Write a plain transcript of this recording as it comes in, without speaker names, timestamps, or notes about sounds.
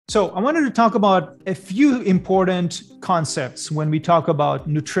So I wanted to talk about a few important concepts when we talk about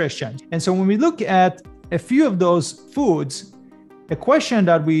nutrition. And so when we look at a few of those foods, a question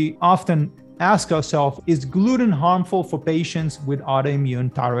that we often ask ourselves is gluten harmful for patients with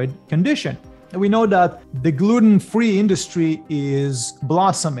autoimmune thyroid condition? And we know that the gluten-free industry is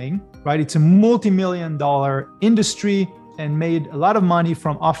blossoming, right? It's a multi-million-dollar industry and made a lot of money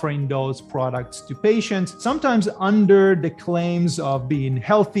from offering those products to patients, sometimes under the claims of being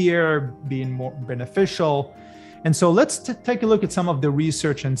healthier, being more beneficial. And so let's take a look at some of the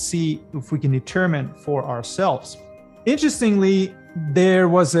research and see if we can determine for ourselves. Interestingly, there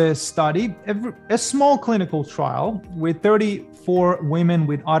was a study, a small clinical trial with 34 women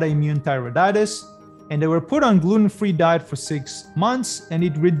with autoimmune thyroiditis, and they were put on gluten-free diet for 6 months, and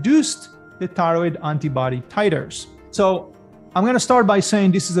it reduced the thyroid antibody titers. So I'm going to start by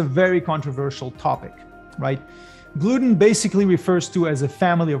saying this is a very controversial topic, right? Gluten basically refers to as a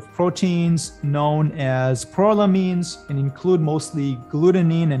family of proteins known as prolamines and include mostly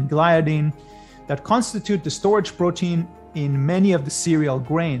glutenine and gliadin that constitute the storage protein in many of the cereal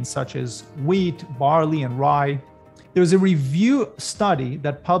grains such as wheat, barley, and rye. There was a review study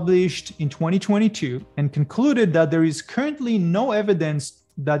that published in 2022 and concluded that there is currently no evidence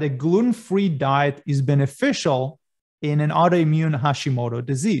that a gluten-free diet is beneficial in an autoimmune Hashimoto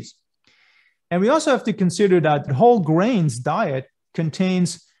disease. And we also have to consider that the whole grains diet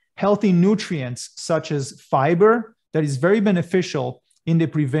contains healthy nutrients such as fiber that is very beneficial in the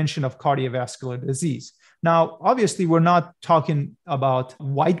prevention of cardiovascular disease. Now, obviously, we're not talking about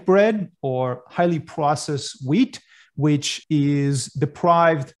white bread or highly processed wheat, which is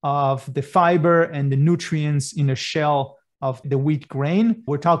deprived of the fiber and the nutrients in the shell of the wheat grain.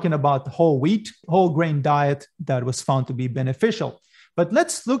 We're talking about whole wheat, whole grain diet that was found to be beneficial. But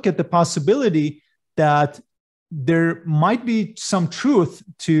let's look at the possibility that there might be some truth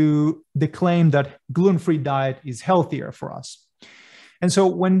to the claim that gluten-free diet is healthier for us. And so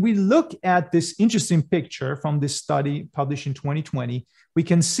when we look at this interesting picture from this study published in 2020, we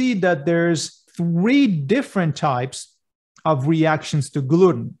can see that there's 3 different types of reactions to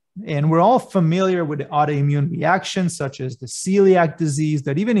gluten. And we're all familiar with the autoimmune reactions, such as the celiac disease,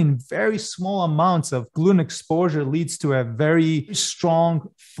 that even in very small amounts of gluten exposure leads to a very strong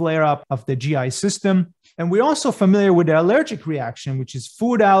flare-up of the GI system. And we're also familiar with the allergic reaction, which is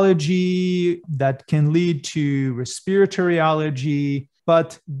food allergy that can lead to respiratory allergy.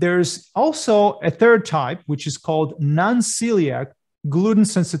 But there's also a third type, which is called non-celiac gluten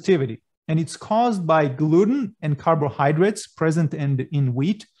sensitivity. And it's caused by gluten and carbohydrates present in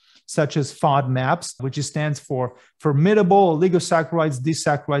wheat, such as FODMAPs, which stands for formidable oligosaccharides,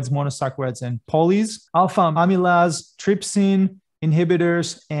 disaccharides, monosaccharides, and polys, alpha amylase, trypsin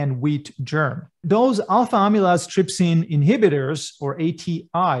inhibitors, and wheat germ. Those alpha amylase trypsin inhibitors, or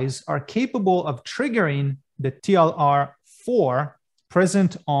ATIs, are capable of triggering the TLR4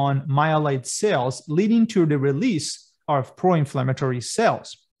 present on myeloid cells, leading to the release of pro-inflammatory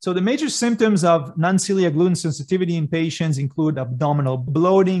cells. So the major symptoms of non-celiac gluten sensitivity in patients include abdominal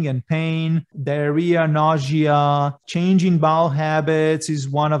bloating and pain, diarrhea, nausea, changing bowel habits is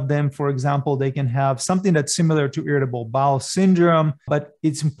one of them. For example, they can have something that's similar to irritable bowel syndrome. But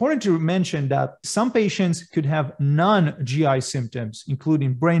it's important to mention that some patients could have non-GI symptoms,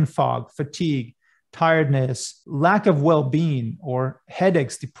 including brain fog, fatigue, tiredness, lack of well-being, or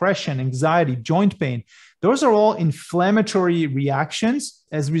headaches, depression, anxiety, joint pain. Those are all inflammatory reactions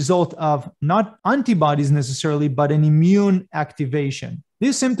as a result of not antibodies necessarily, but an immune activation.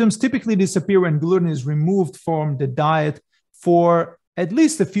 These symptoms typically disappear when gluten is removed from the diet for at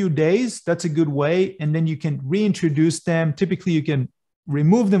least a few days. That's a good way. And then you can reintroduce them. Typically, you can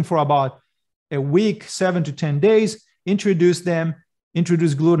remove them for about a week, 7 to 10 days, introduce them,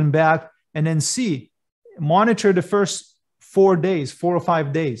 introduce gluten back, and then monitor the first 4 or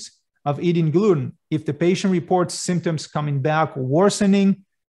 5 days of eating gluten. If the patient reports symptoms coming back or worsening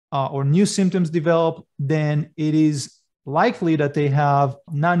or new symptoms develop, then it is likely that they have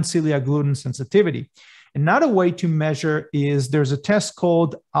non-celiac gluten sensitivity. Another way to measure is there's a test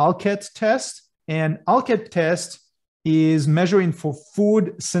called ALCAT test, and ALCAT test is measuring for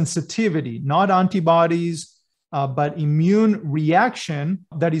food sensitivity, not antibodies, but immune reaction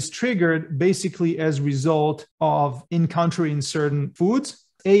that is triggered basically as a result of encountering certain foods,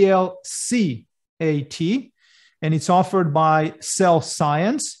 ALCAT, and it's offered by Cell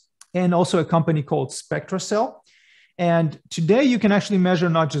Science and also a company called SpectraCell. And today you can actually measure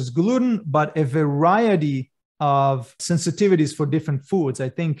not just gluten, but a variety of sensitivities for different foods. I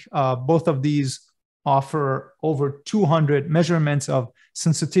think both of these offer over 200 measurements of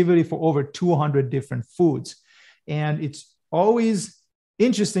sensitivity for over 200 different foods. And it's always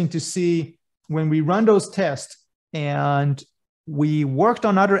interesting to see when we run those tests and we worked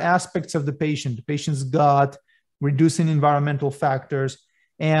on other aspects of the patient's gut, reducing environmental factors,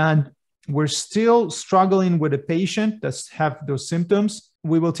 and we're still struggling with a patient that have those symptoms,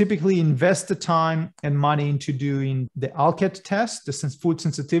 we will typically invest the time and money into doing the ALCAT test, the food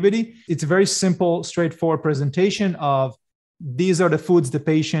sensitivity. It's a very simple, straightforward presentation of these are the foods the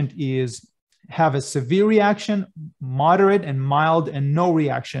patient have a severe reaction, moderate and mild, and no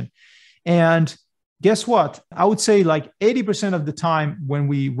reaction. And guess what? I would say like 80% of the time when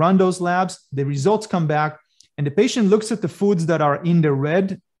we run those labs, the results come back and the patient looks at the foods that are in the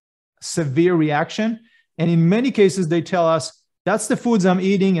red, severe reaction. And in many cases, they tell us, that's the foods I'm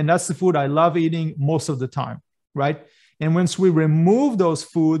eating and that's the food I love eating most of the time, right? And once we remove those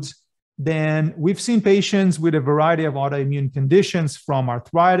foods, then we've seen patients with a variety of autoimmune conditions from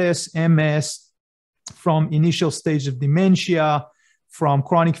arthritis, MS, from initial stage of dementia, from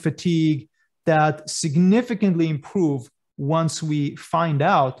chronic fatigue that significantly improve once we find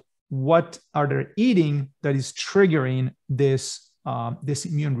out what are they eating that is triggering this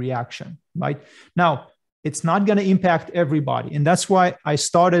immune reaction, right? Now, it's not going to impact everybody. And that's why I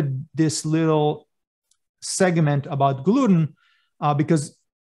started this little segment about gluten, because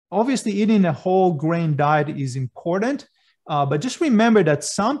obviously eating a whole grain diet is important. But just remember that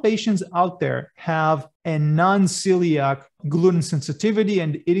some patients out there have a non-celiac gluten sensitivity,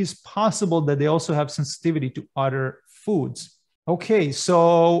 and it is possible that they also have sensitivity to other foods. Okay,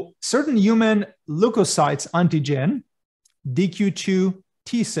 so certain human leukocytes antigen, DQ2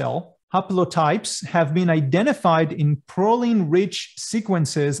 T cell haplotypes have been identified in proline-rich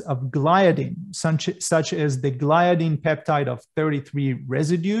sequences of gliadin, such as the gliadin peptide of 33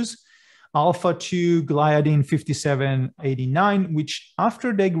 residues, alpha-2 gliadin 5789, which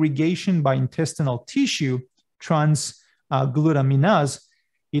after degradation by intestinal tissue, transglutaminase,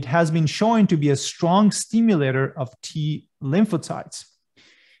 it has been shown to be a strong stimulator of T lymphocytes.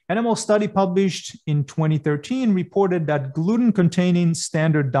 Animal study published in 2013 reported that gluten-containing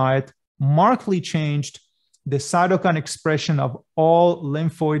standard diet markedly changed the cytokine expression of all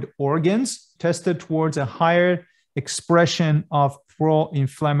lymphoid organs, tested towards a higher expression of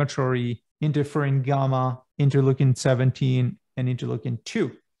pro-inflammatory interferon gamma, interleukin 17, and interleukin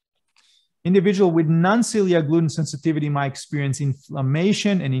 2. Individuals with non-celiac gluten sensitivity might experience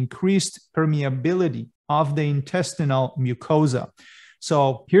inflammation and increased permeability of the intestinal mucosa.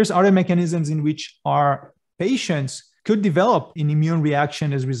 So here's other mechanisms in which our patients could develop an immune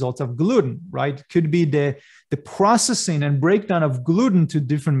reaction as a result of gluten, right? Could be the processing and breakdown of gluten to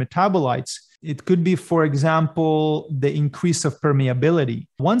different metabolites. It could be, for example, the increase of permeability.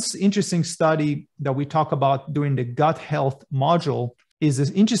 One interesting study that we talk about during the gut health module is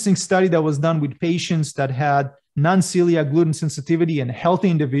this interesting study that was done with patients that had non-celiac gluten sensitivity in healthy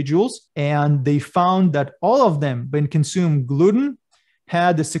individuals. And they found that all of them, when consumed gluten,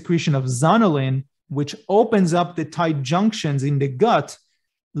 had the secretion of zonulin, which opens up the tight junctions in the gut,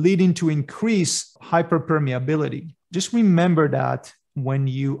 leading to increased hyperpermeability. Just remember that when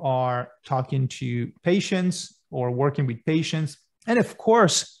you are talking to patients or working with patients. And of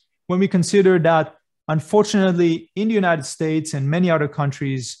course, when we consider that, unfortunately, in the United States and many other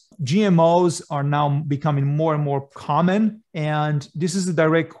countries, GMOs are now becoming more and more common. And this is a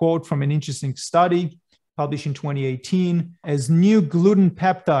direct quote from an interesting study published in 2018. As new gluten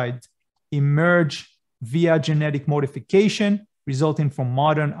peptides emerge via genetic modification, resulting from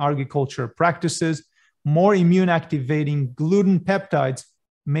modern agriculture practices, more immune activating gluten peptides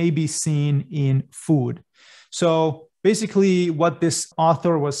may be seen in food. So basically what this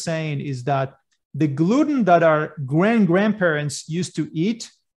author was saying is that the gluten that our grandparents used to eat,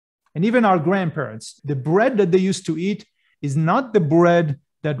 and even our grandparents, the bread that they used to eat is not the bread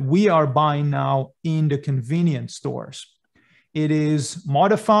that we are buying now in the convenience stores. It is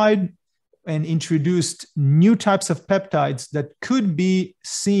modified and introduced new types of peptides that could be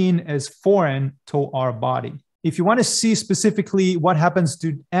seen as foreign to our body. If you want to see specifically what happens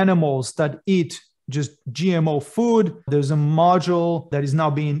to animals that eat just GMO food, there's a module that is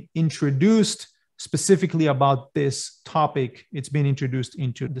now being introduced specifically about this topic. It's been introduced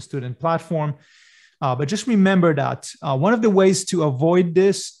into the student platform. But just remember that one of the ways to avoid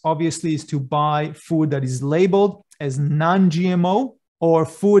this, obviously, is to buy food that is labeled as non-GMO or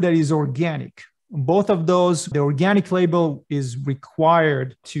food that is organic. Both of those, the organic label is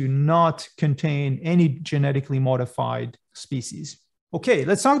required to not contain any genetically modified species. Okay,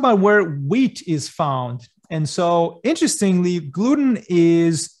 let's talk about where wheat is found. And so interestingly, gluten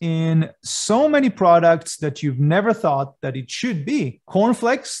is in so many products that you've never thought that it should be.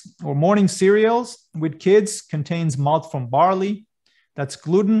 Cornflakes or morning cereals with kids contains malt from barley. That's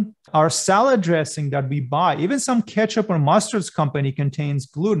gluten. Our salad dressing that we buy, even some ketchup or mustards company contains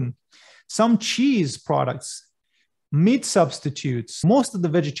gluten. Some cheese products, meat substitutes. Most of the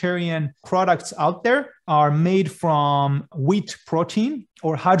vegetarian products out there are made from wheat protein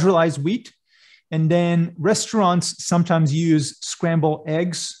or hydrolyzed wheat. And then restaurants sometimes use scrambled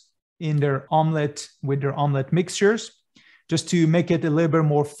eggs in their omelet with their omelet mixtures just to make it a little bit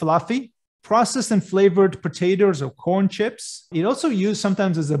more fluffy. Processed and flavored potatoes or corn chips. It also used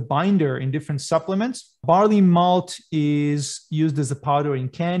sometimes as a binder in different supplements. Barley malt is used as a powder in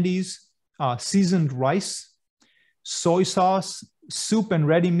candies, seasoned rice, soy sauce, soup and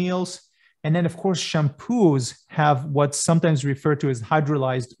ready meals. And then, of course, shampoos have what's sometimes referred to as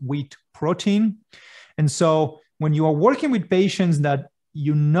hydrolyzed wheat protein. And so when you are working with patients that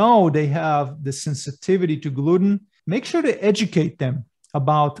you know they have the sensitivity to gluten, make sure to educate them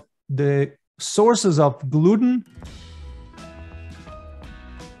about the sources of gluten